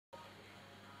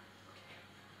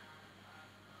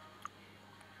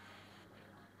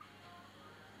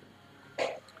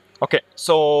Okay,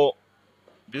 so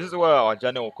this is where our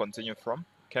journey will continue from.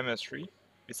 Chemistry.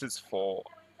 This is for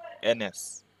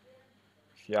NS.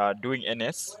 If you are doing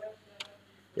NS,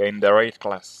 you're in the right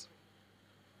class.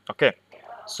 Okay,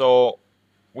 so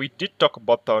we did talk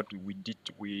about that we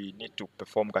need to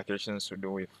perform calculations to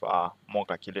do with more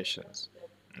calculations.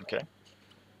 Okay,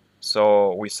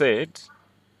 so we said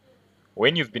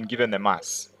when you've been given a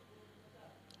mass,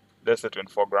 let's say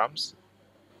 24 grams,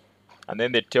 and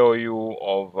then they tell you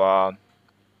of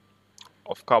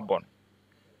carbon,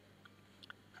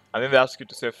 and then they ask you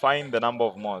to say find the number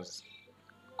of moles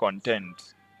contained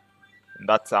in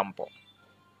that sample.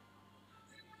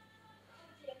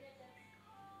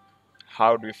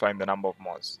 How do we find the number of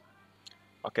moles?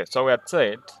 Okay, so we had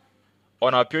said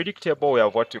on our periodic table we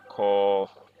have what we call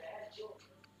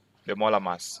the molar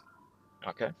mass.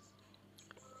 Okay,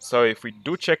 so if we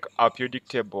do check our periodic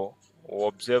table, we'll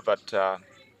observe that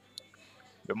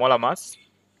the molar mass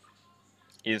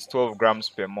is 12 grams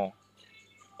per mole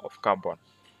of carbon.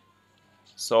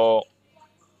 So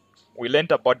we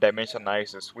learned about dimension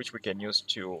analysis, which we can use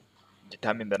to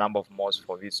determine the number of moles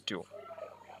for these two.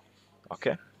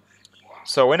 Okay,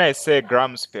 so when I say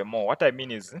grams per mole, what I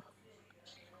mean is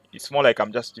it's more like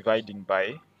I'm just dividing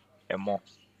by a mole.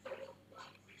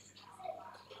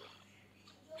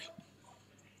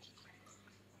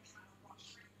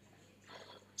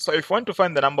 So if we want to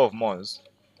find the number of moles,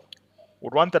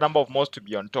 we'd want the number of moles to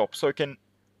be on top, so we can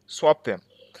swap them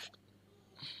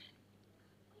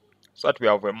so that we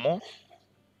have a mole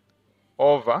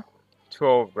over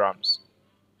 12 grams.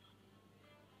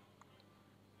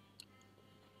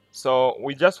 So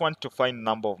we just want to find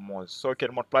number of moles, so we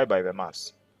can multiply by the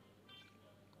mass.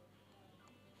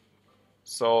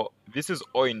 So this is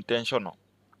all intentional.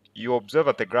 You observe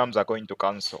that the grams are going to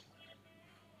cancel.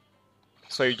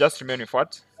 So you just remain with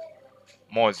what?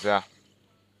 Moles there.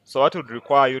 So that would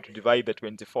require you to divide the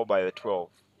 24 by the 12.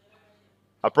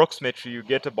 Approximately you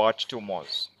get about 2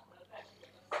 moles.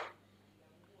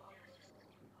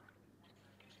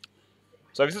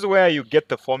 So this is where you get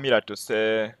the formula to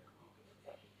say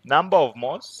number of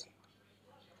moles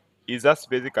is just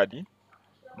basically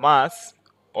mass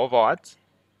over what?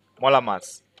 Molar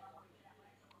mass.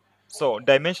 So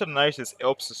dimension analysis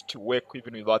helps us to work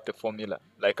even without the formula,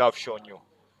 like I've shown you.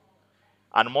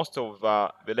 And most of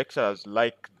the lecturers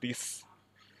like this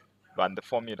than the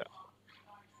formula.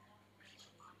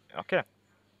 Okay.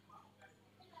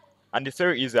 And it's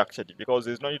very easy actually, because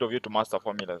there's no need of you to master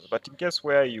formulas. But in case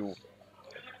where the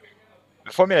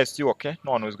formula is still okay,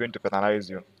 no one is going to penalize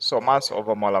you. So mass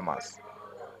over molar mass.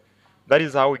 That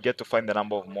is how we get to find the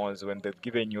number of moles when they've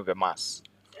given you the mass.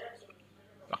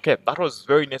 Okay, that was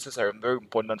very necessary and very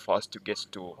important for us to get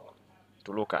to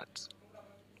look at.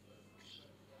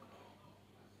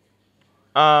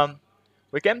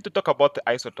 We came to talk about the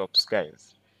isotopes,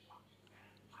 guys.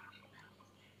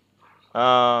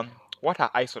 What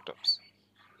are isotopes?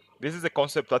 This is a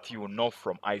concept that you know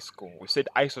from high school. We said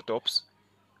isotopes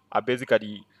are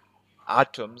basically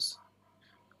atoms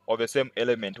of the same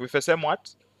element with the same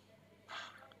what?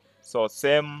 So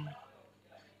same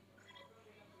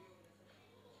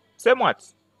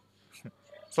what?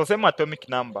 So same atomic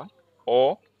number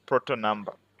or proton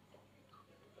number,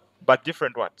 but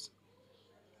different what?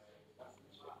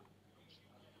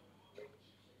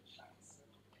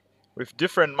 With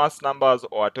different mass numbers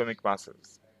or atomic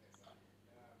masses.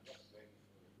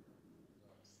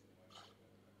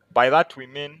 By that we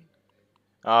mean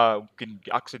we can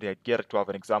actually get to have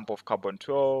an example of carbon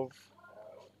 12,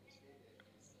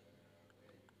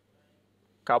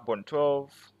 carbon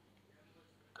 12,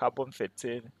 carbon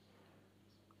 13,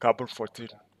 carbon 14.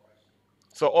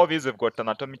 So all these have got an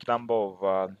atomic number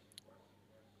of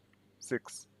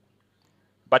 6.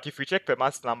 But if we check the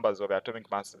mass numbers of the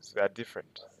atomic masses, they are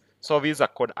different. So these are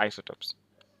called isotopes.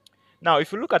 Now,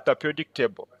 if you look at the periodic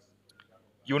table,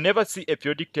 you never see a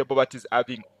periodic table that is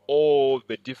having all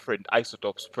the different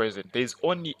isotopes present. There is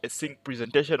only a single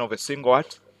presentation of a single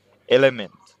what?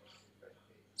 Element.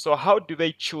 So how do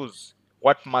they choose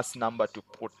what mass number to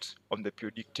put on the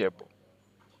periodic table?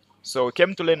 So we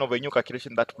came to learn of a new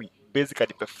calculation that we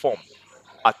basically perform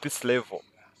at this level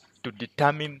to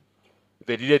determine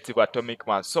the relative atomic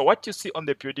mass. So what you see on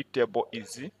the periodic table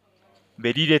is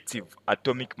the relative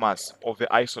atomic mass of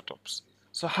the isotopes.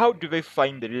 So how do they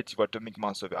find the relative atomic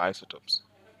mass of the isotopes?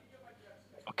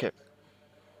 Okay.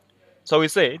 So we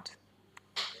said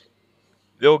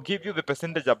they'll give you the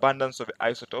percentage abundance of the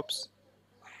isotopes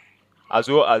as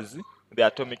well as the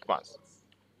atomic mass.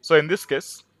 So in this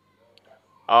case,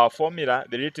 our formula,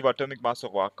 the relative atomic mass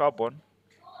of our carbon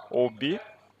will be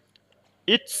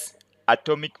its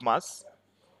atomic mass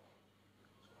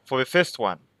for the first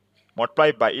one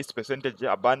multiplied by its percentage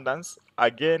abundance.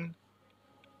 Again,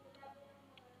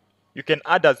 you can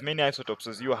add as many isotopes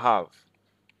as you have.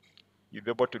 You'll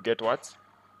be able to get what?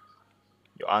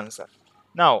 Your answer.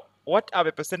 Now, what are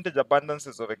the percentage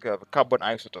abundances of carbon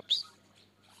isotopes?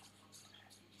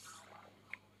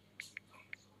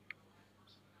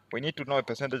 We need to know a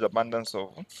percentage abundance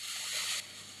of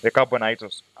the carbon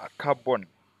isotopes.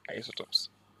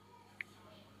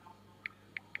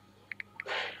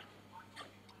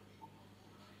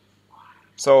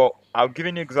 So I'll give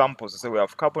you examples. So we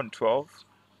have carbon 12.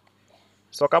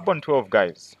 So carbon 12,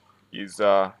 guys, is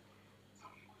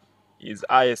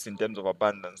highest in terms of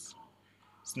abundance.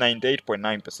 It's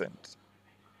 98.9%.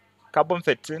 Carbon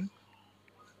 13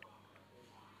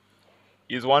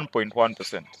 is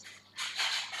 1.1%.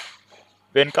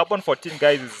 Then carbon 14,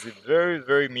 guys, is very,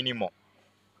 very minimal.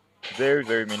 Very,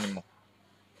 very minimal.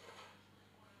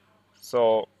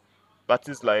 So that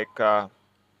is like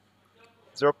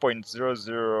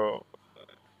 0.00.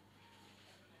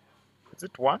 Is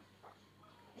it 1?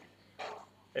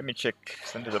 Let me check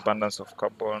percentage abundance of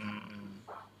carbon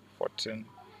 14.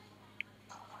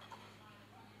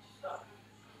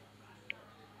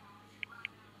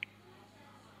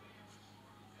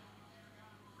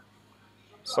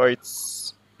 So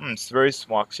it's very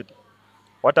small actually.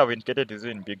 What I've indicated is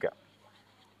even bigger.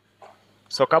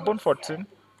 So carbon 14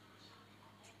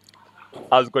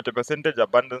 has got a percentage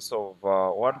abundance of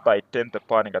 1 by 10 to the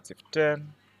power negative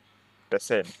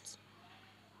 10%.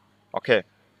 Okay,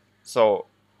 so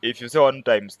if you say 1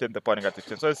 times 10 to the power negative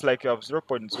 10, so it's like you have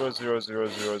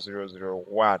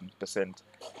 0.000001%.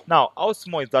 Now, how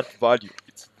small is that value?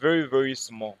 It's very, very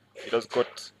small. It has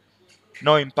got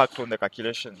no impact on the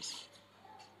calculations.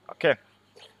 Okay,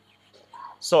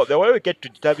 so the way we get to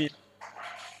determine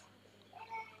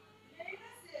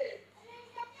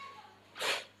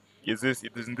is this,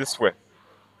 it is in this way.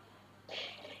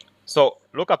 So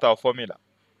look at our formula.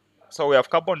 So we have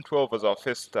carbon 12 as our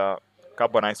first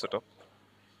carbon isotope.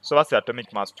 So that's the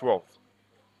atomic mass 12.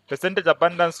 Percentage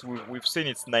abundance we've seen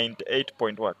it's 98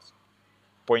 point what?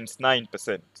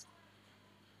 0.9%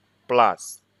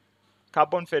 plus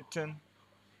carbon 13,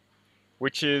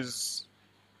 which is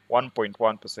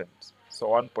 1.1%. So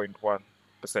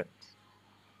 1.1%.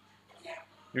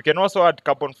 You can also add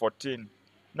carbon 14.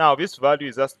 Now this value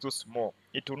is just too small.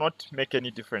 It will not make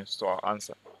any difference to our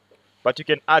answer. But you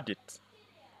can add it.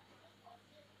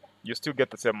 You still get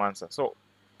the same answer. So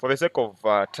for the sake of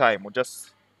time, we'll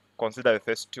just consider the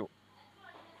first two.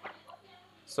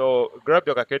 So grab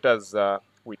your calculators.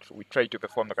 We try to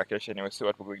perform the calculation and we'll see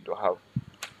what we're going to have.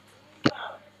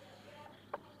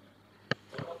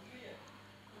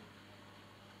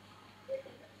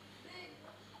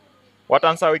 What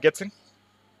answer are we getting?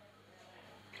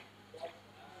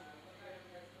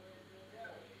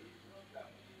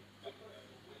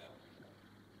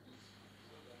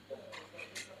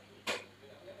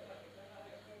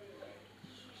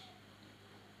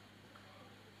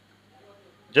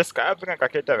 Just bring a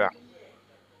calculator there.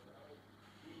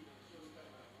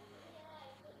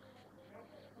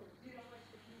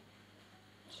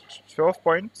 12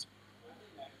 points.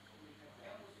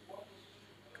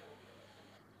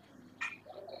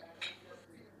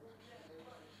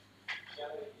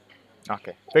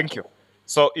 Okay, thank you.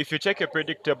 So if you check a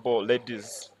predictable,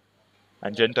 ladies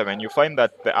and gentlemen, you find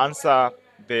that the answer,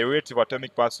 the relative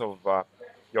atomic mass of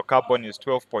your carbon is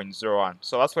 12.01.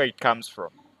 So that's where it comes from.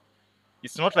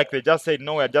 It's not like they just say,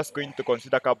 no, we're just going to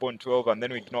consider carbon 12 and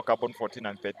then we ignore carbon 14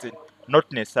 and 13.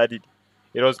 Not necessarily.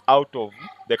 It was out of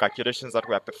the calculations that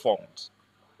were performed.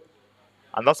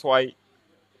 And that's why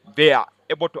they are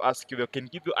able to ask you, they can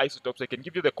give you isotopes, they can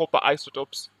give you the copper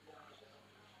isotopes,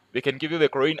 they can give you the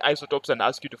chlorine isotopes and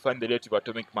ask you to find the relative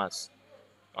atomic mass.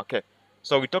 Okay,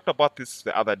 so we talked about this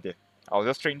the other day. I was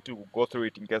just trying to go through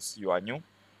it in case you are new.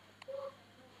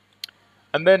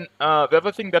 And then the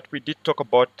other thing that we did talk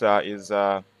about is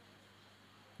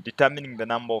determining the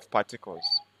number of particles.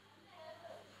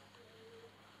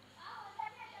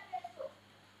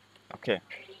 Okay,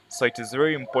 so it is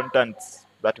very important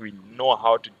that we know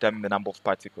how to determine the number of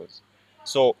particles.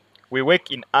 So we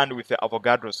work in hand with the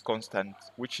Avogadro's constant,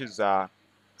 which is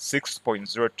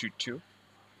 6.022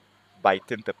 by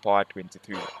 10 to the power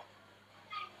 23.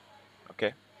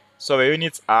 Okay, so the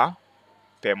units are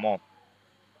per mole.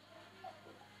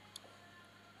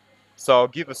 So I'll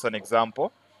give us an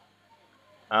example.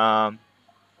 We'll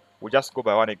just go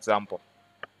by one example.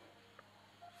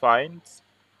 Find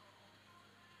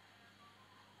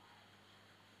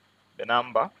the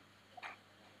number,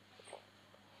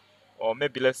 or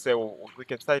maybe let's say we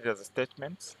can start it as a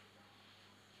statement.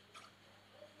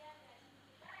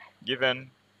 Given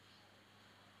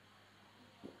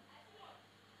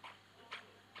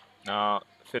Now,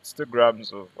 32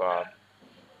 grams of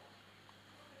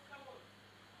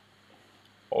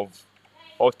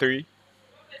O3.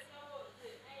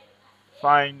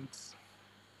 Find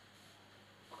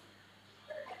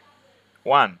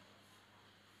one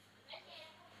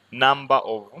number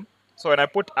of. So when I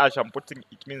put ash, I'm putting,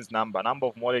 it means number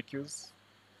of molecules,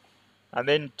 and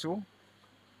then two,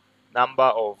 number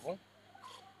of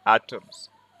atoms.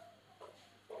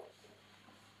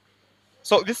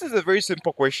 So this is a very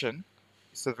simple question.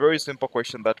 It's a very simple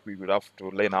question that we will have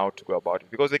to learn how to go about it,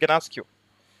 because they can ask you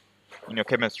in your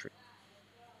chemistry.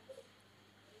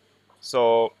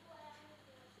 So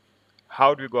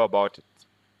how do we go about it?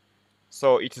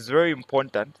 So it is very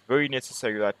important, very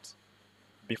necessary that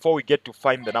before we get to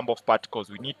find the number of particles,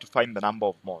 we need to find the number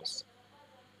of moles.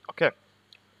 Okay.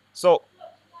 So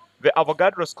the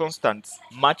Avogadro's constant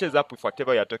matches up with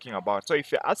whatever you're talking about. So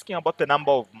if you're asking about the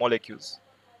number of molecules,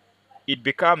 it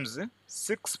becomes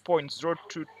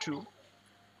 6.022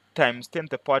 times 10 to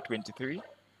the power 23.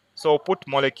 So put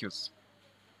molecules.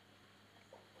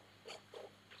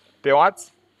 Per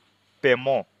what? Per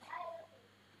mole.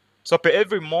 So per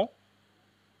every mole,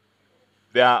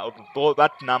 there are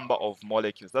that number of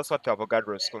molecules. That's what the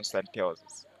Avogadro's constant tells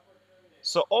us.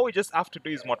 So all we just have to do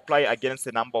is multiply against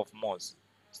the number of moles,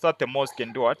 so that the moles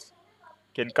can do what?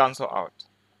 Can cancel out.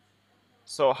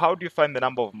 So how do you find the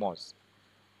number of moles?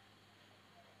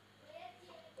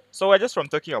 So we're just from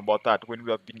talking about that when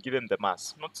we have been given the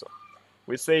mass, not so.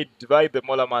 We say divide the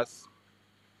molar mass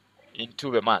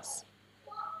into the mass.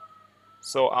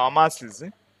 So our mass is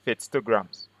 32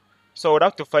 grams. So we'd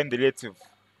have to find the relative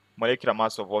molecular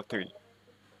mass of all three.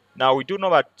 Now we do know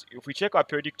that if we check our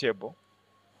periodic table,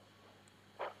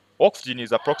 oxygen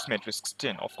is approximately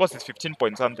 16. Of course, it's 15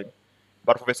 point something.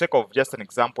 But for the sake of just an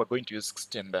example, we're going to use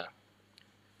 16 there.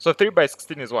 So 3 by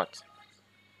 16 is what?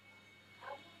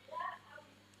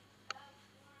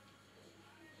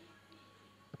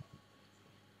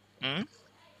 Hmm?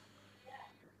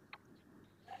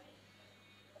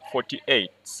 48.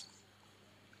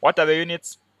 What are the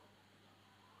units?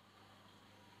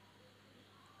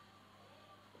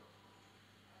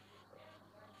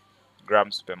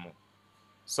 Grams per mole.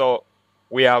 So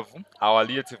we have our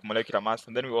relative molecular mass,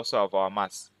 and then we also have our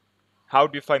mass. How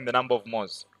do you find the number of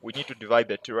moles? We need to divide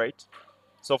the two, right?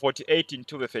 So 48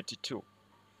 into the 32.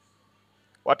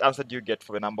 What answer do you get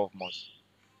for the number of moles?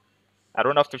 I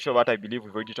don't have to show what I believe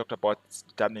we've already talked about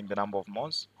determining the number of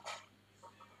moles.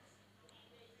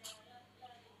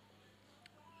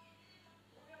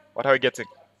 What are we getting?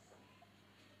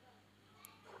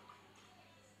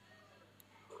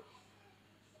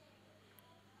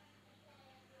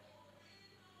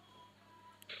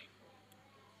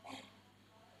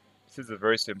 This is a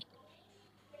very simple.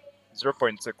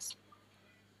 0.6.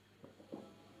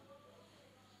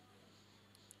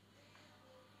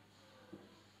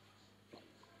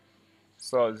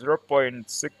 So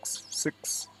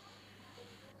 0.66.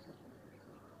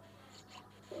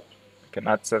 I can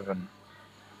add 7.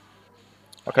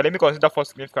 Okay, let me consider 4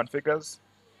 significant figures.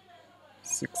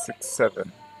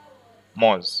 667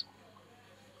 moles.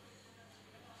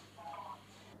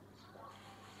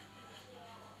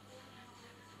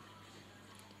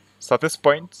 So at this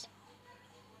point,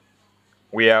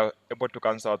 we are able to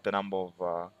cancel out the number of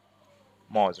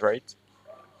moles, right?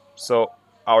 So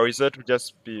our result will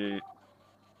just be,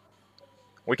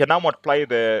 we can now multiply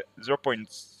the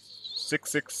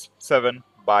 0.667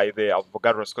 by the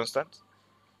Avogadro's constant,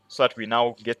 so that we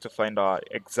now get to find our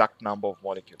exact number of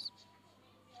molecules.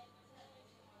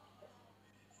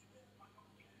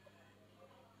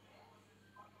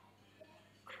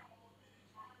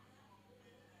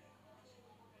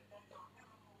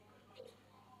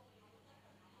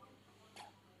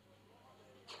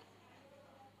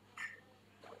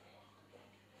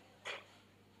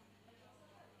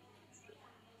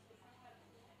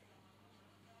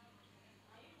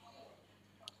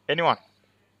 Anyone?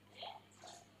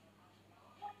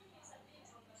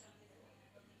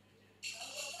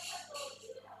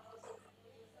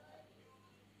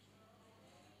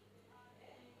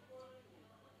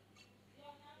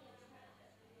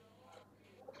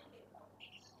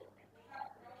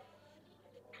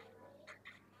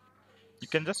 You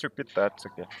can just repeat that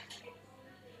again.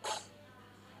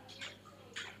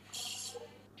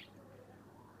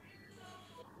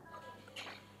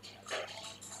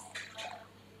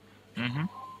 Mm-hmm.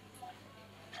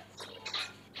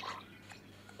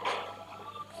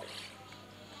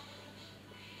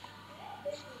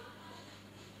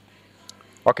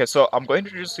 Okay, so I'm going to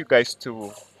introduce you guys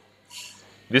to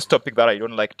this topic that I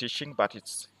don't like teaching, but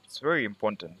it's very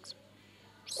important.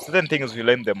 Certain things we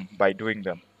learn them by doing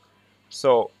them.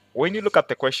 So when you look at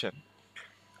the question,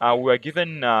 we are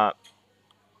given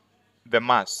the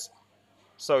mass.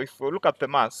 So if we look at the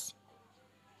mass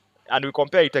and we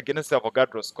compare it against the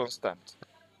Avogadro's constant,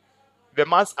 the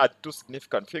mass had two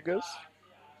significant figures.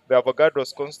 The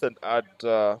Avogadro's constant had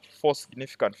four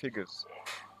significant figures.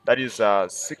 That is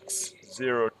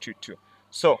 6022.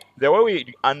 So the way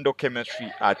we handle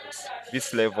chemistry at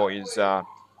this level is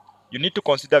you need to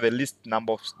consider the least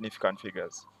number of significant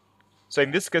figures. So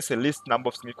in this case, the least number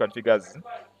of significant figures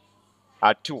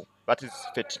are 2. That is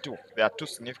 32. There are two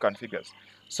significant figures.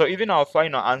 So even our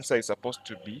final answer is supposed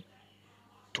to be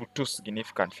to two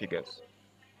significant figures.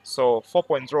 So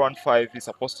 4.015 is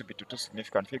supposed to be to two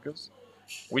significant figures,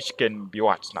 which can be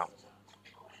what now?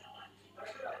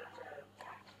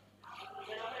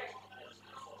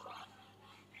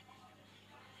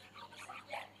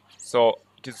 So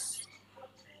it is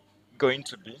going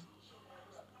to be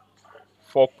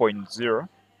 4.0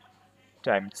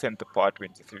 times 10 to the power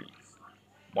 23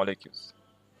 molecules.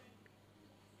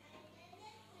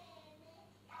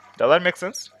 Does that make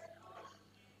sense?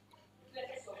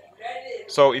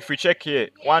 So if we check here,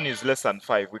 1 is less than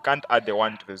 5. We can't add the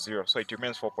 1 to the 0, so it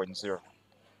remains 4.0.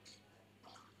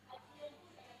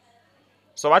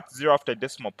 So at 0 after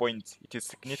decimal point, it is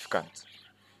significant,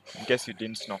 in case you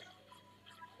didn't know.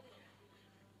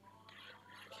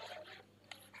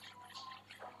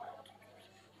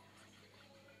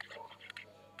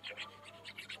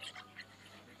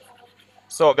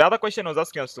 So the other question was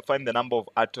asking us to find the number of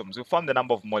atoms. We found the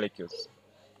number of molecules.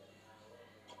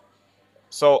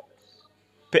 So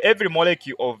per every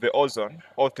molecule of the ozone,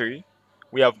 O3,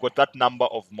 we have got that number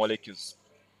of molecules.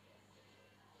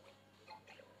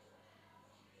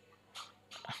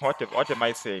 What am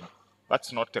I saying?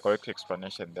 That's not the correct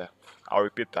explanation there. I'll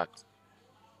repeat that.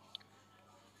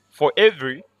 For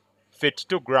every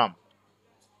 32 gram,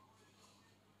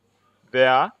 there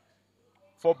are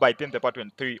 4 by 10 to the power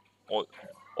 23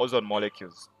 ozone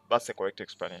molecules. That's the correct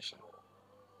explanation.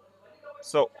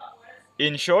 So,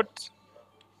 in short,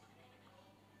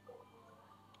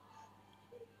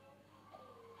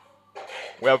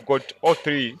 we have got all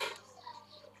 3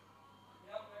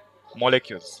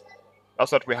 molecules.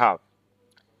 That's what we have.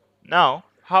 Now,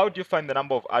 how do you find the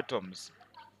number of atoms?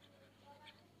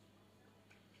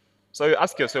 So you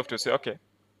ask yourself to say, okay,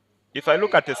 if I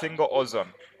look at a single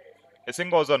ozone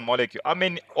molecule, how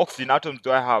many oxygen atoms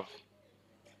do I have?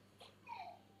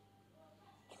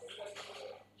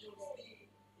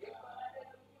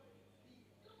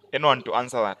 Anyone to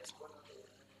answer that?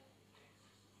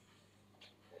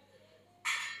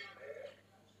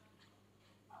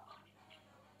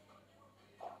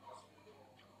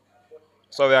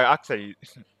 So there are actually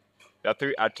there are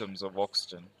 3 atoms of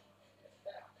oxygen.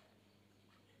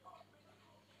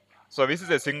 So this is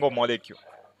a single molecule.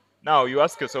 Now you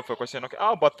ask yourself a question, okay,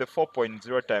 how about the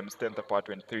 4.0 times 10 to the power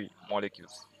 23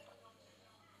 molecules?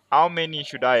 How many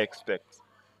should I expect?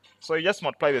 So you just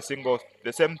multiply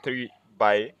the same 3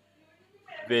 by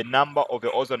the number of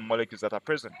the ozone molecules that are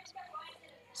present.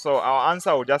 So our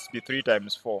answer will just be 3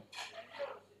 times 4,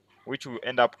 which will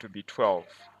end up to be 12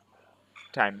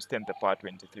 times 10 to the power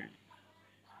 23. Is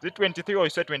it 23 or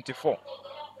is it 24?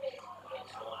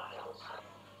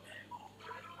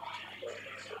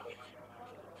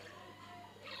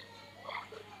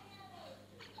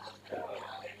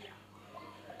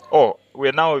 Oh,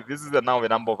 this is now the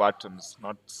number of atoms,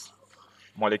 not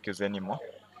molecules anymore.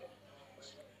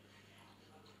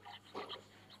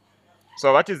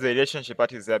 So what is the relationship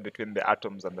that is there between the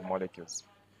atoms and the molecules?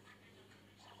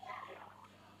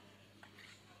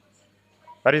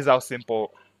 That is how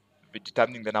simple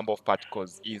determining the number of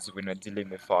particles is when we're dealing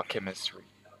with our chemistry.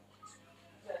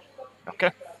 Okay.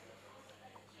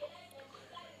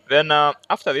 Then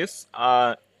after this,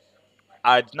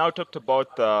 I'd now talked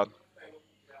about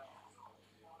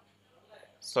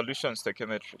solutions to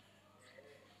chemistry.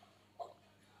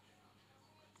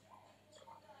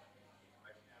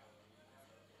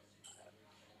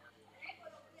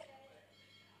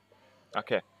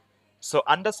 Okay. So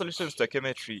under solutions to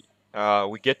chemistry,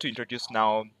 we get to introduce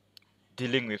now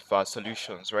dealing with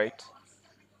solutions, right?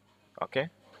 Okay.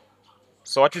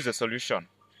 So what is a solution?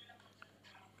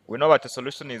 We know that a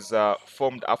solution is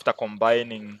formed after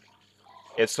combining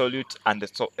a solute and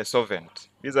a solvent.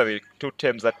 These are the 2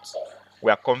 terms that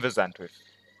we are conversant with.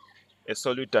 A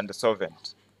solute and a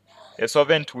solvent. A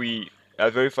solvent we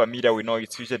are very familiar, we know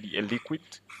it's usually a liquid.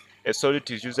 A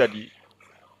solute is usually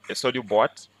a soluble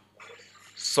what?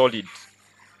 Solid.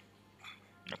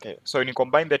 Okay, so when you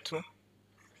combine the 2,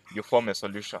 you form a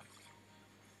solution.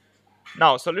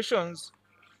 Now, solutions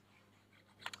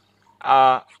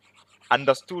are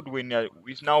understood when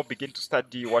we now begin to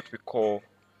study what we call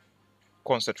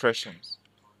concentrations.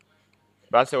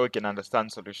 That's how we can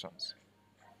understand solutions.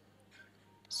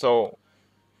 So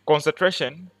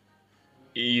concentration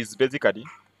is basically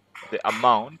the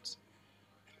amount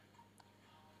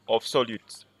of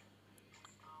solutes.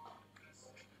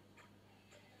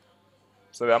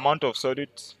 So the amount of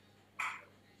solutes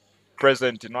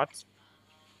present in what?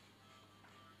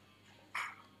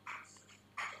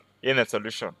 In a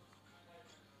solution.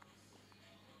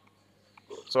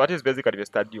 So that is basically the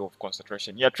study of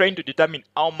concentration. You are trying to determine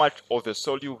how much of the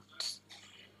solute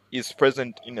is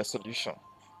present in a solution.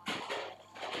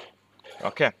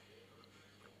 Okay.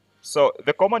 So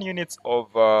the common units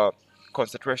of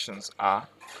concentrations are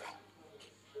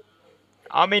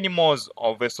how many moles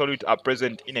of a solute are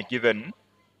present in a given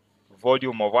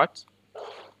volume of what?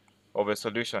 Of a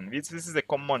solution. This is a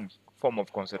common form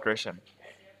of concentration,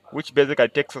 which basically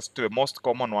takes us to the most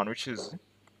common one, which is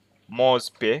moles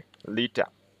per liter.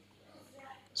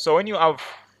 So when you have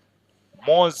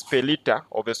moles per liter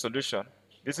of a solution,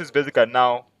 this is basically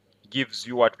now gives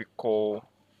you what we call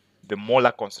the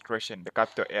molar concentration, the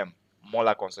capital M,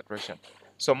 molar concentration.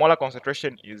 So molar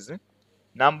concentration is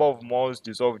number of moles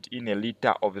dissolved in a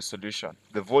liter of a solution.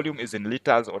 The volume is in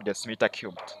liters or decimeter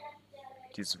cubed.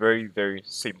 It is very, very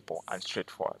simple and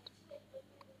straightforward.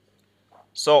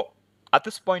 So at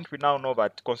this point, we now know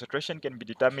that concentration can be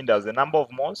determined as the number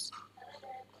of moles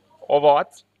over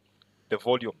what? The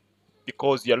volume.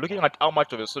 Because you're looking at how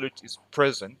much of the solid is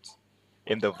present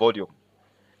in the volume.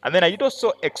 And then I did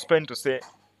also explain to say,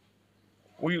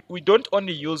 we don't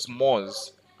only use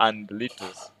moles and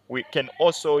liters. We can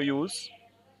also use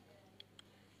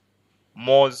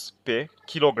moles per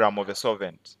kilogram of a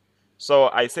solvent. So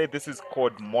I say this is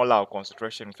called molar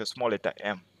concentration with a small letter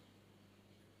m.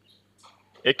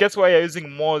 A case where you're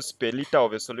using moles per liter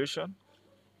of a solution,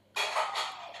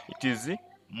 it is the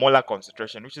molar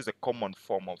concentration, which is a common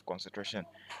form of concentration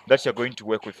that you're going to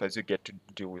work with as you get to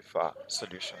deal with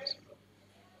solutions.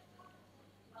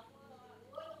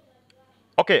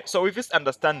 Okay, so with this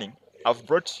understanding, I've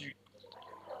brought you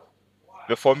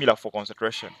the formula for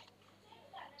concentration.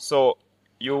 So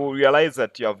you realize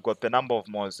that you have got the number of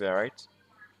moles there, right?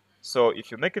 So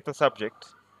if you make it a subject,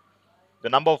 the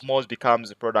number of moles becomes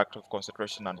the product of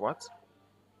concentration and what?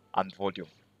 And volume.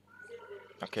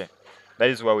 Okay, that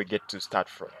is where we get to start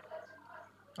from.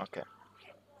 Okay,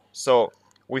 so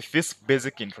with this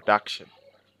basic introduction,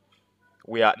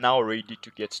 we are now ready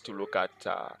to get to look at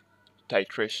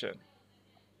titration.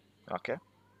 Okay,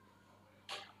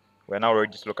 we're now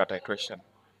ready to look at titration,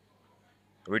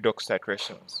 redox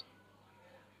titrations,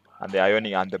 and the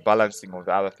ionic and the balancing of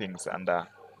the other things under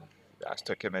the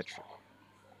stoichiometry.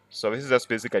 So this is just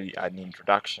basically an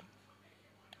introduction.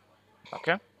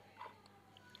 Okay,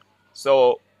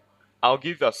 so I'll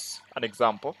give us an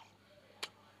example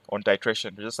on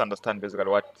titration to just understand basically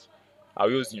what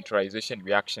I'll use neutralization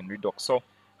reaction redox. So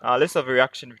let's have a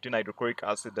reaction between hydrochloric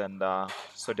acid and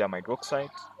sodium hydroxide.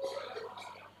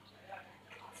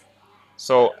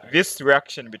 So this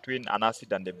reaction between an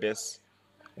acid and a base,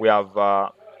 we have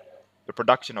the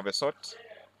production of a salt,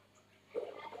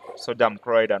 sodium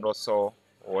chloride, and also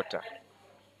water.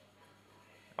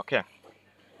 Okay.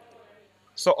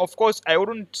 So of course I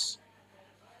wouldn't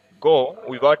go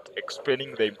without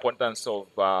explaining the importance of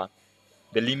the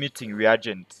limiting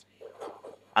reagent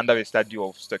under the study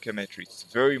of stoichiometry. It's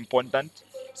very important.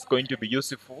 It's going to be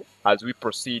useful as we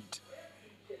proceed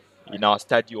in our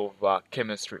study of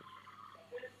chemistry.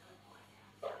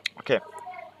 Okay.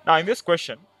 Now in this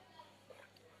question,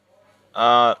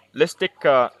 let's take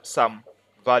some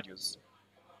values.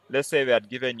 Let's say they had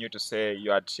given you to say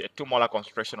you had a 2 molar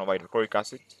concentration of hydrochloric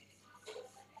acid.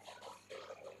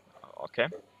 Okay.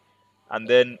 And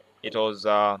then it was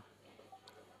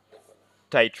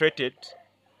titrated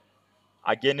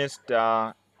against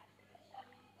 40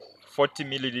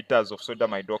 milliliters of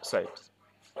sodium hydroxide.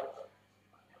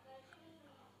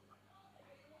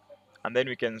 And then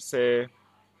we can say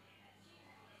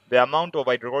the amount of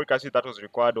hydrochloric acid that was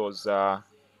required was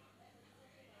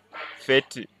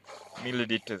 30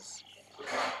 milliliters.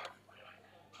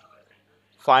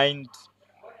 Find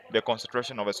the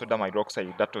concentration of a sodium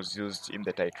hydroxide that was used in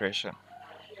the titration.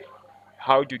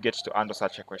 How do you get to answer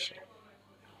such a question?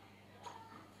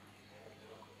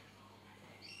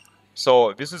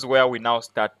 So this is where we now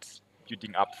start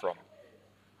building up from.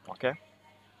 Okay,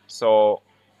 so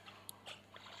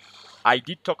I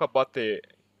did talk about the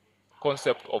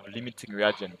concept of limiting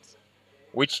reagents,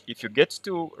 which if you get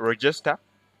to register,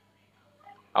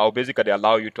 I'll basically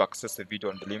allow you to access a video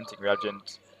on the limiting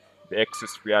reagent, the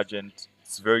excess reagent.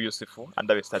 It's very useful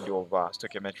under the study of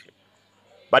stoichiometry.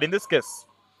 But in this case,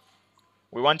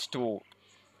 we want to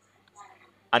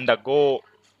undergo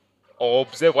or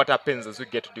observe what happens as we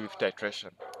get to do with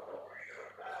titration.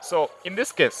 So in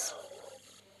this case,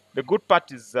 the good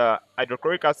part is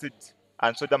hydrochloric acid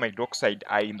and sodium hydroxide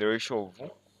are in the ratio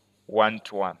of 1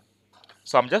 to 1.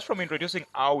 So I'm just from introducing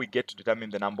how we get to determine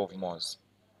the number of moles.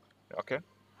 Okay.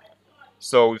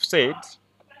 So we've said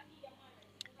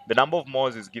the number of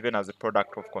moles is given as a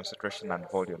product of concentration and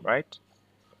volume, right?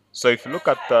 So if you look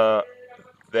at the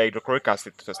hydrochloric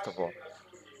acid, first of all,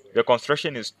 the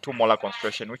concentration is 2 molar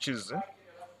concentration, which is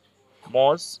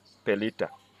moles per liter.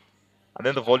 And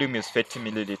then the volume is 30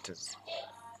 milliliters.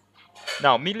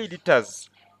 Now, milliliters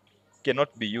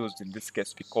cannot be used in this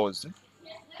case because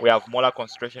we have molar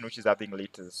concentration, which is having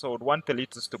liters. So we'd want the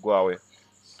liters to go away.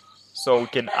 So we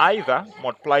can either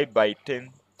multiply it by 10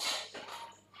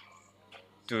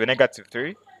 to the negative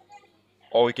 3,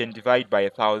 or we can divide by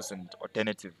 1,000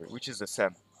 alternatively, which is the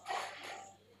same.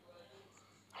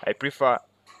 I prefer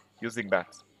using that.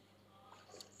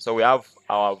 So we have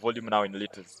our volume now in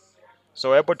liters. So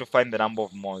we're able to find the number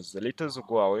of moles. The liters will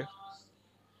go away.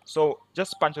 So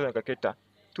just punch on the calculator.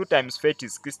 2 times 30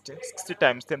 is 60. 60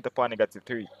 times 10 to the power negative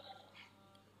 3.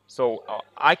 So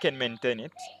I can maintain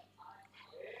it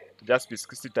to just be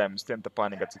 60 times 10 to the power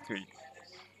negative 3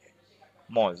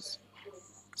 moles.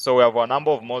 So we have a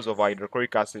number of moles of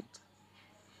hydrochloric acid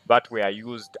that were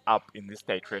used up in this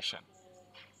titration.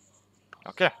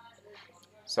 Okay.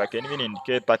 So I can even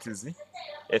indicate that is the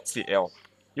HCl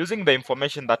using the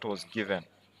information that was given.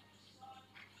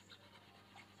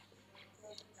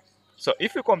 So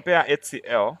if you compare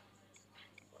HCl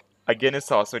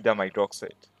against our sodium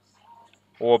hydroxide,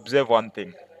 we'll observe one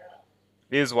thing.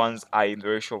 These ones are in the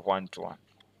ratio of 1 to 1.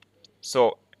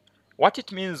 So what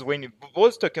it means when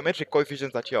those stoichiometric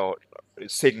coefficients that you're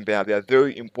saying there, they are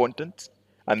very important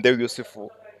and very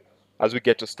useful as we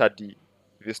get to study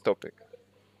this topic.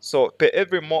 So per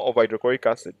every mole of hydrochloric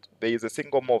acid, there is a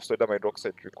single mole of sodium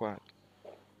hydroxide required.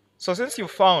 So since you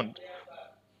found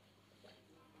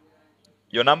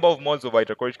your number of moles of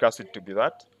hydrochloric acid to be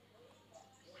that,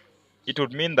 it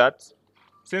would mean that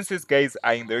since these guys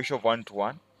are in the ratio of 1 to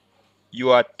 1,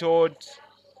 you are told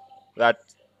that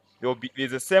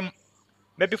there's the same.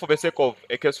 Maybe for the sake of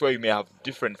a case where you may have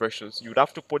different ratios, you would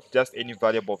have to put just any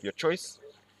variable of your choice.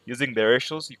 Using the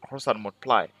ratios, you cross and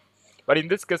multiply. But in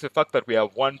this case, the fact that we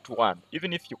have 1 to 1,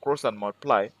 even if you cross and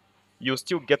multiply, you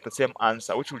still get the same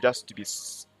answer, which will just be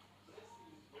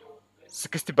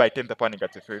 60 by 10 to the power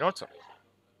negative 3, not so?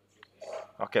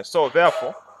 Okay, so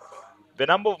therefore, the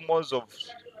number of moles of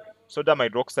sodium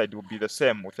hydroxide will be the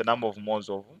same with the number of moles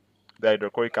of the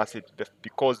hydrochloric acid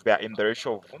because they are in the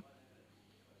ratio of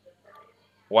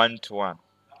 1 to 1.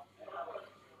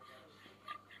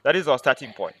 That is our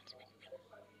starting point.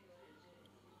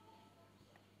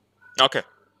 Okay.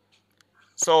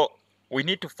 So we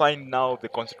need to find now the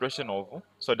concentration of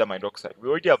sodium hydroxide. We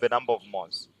already have the number of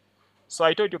moles. So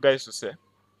I told you guys to say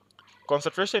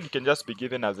concentration can just be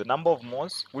given as the number of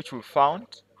moles which we found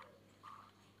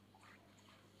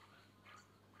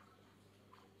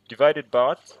divided by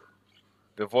what?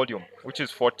 The volume, which is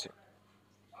 40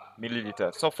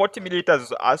 milliliters. So 40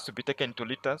 milliliters has to be taken to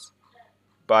liters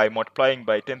by multiplying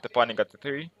by 10 to the power negative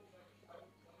 3.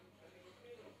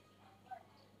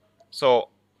 So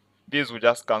these will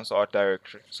just cancel out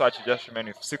directly. So it should just remain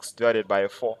with 6 divided by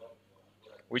 4,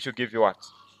 which will give you what?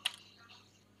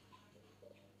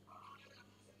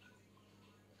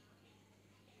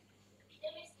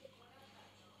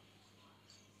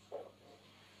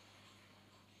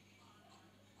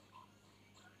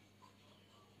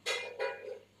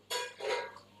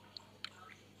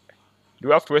 Do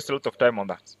we have to waste a lot of time on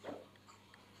that?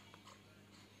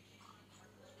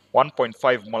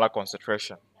 1.5 molar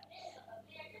concentration.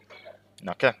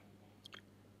 Okay.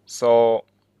 So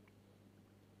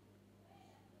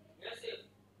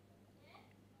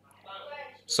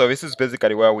this is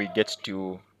basically where we get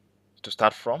to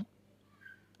start from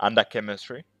under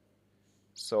chemistry.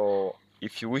 So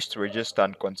if you wish to register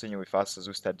and continue with us as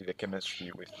we study the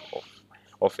chemistry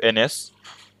of NS,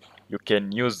 you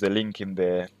can use the link in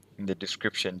the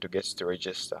description to get to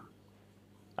register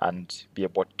and be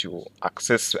able to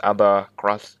access other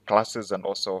classes and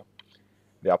also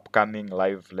the upcoming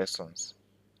live lessons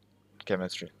in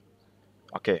chemistry.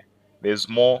 Okay, there's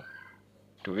more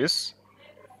to this,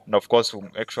 and of course we'll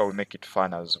make sure we make it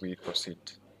fun as we proceed.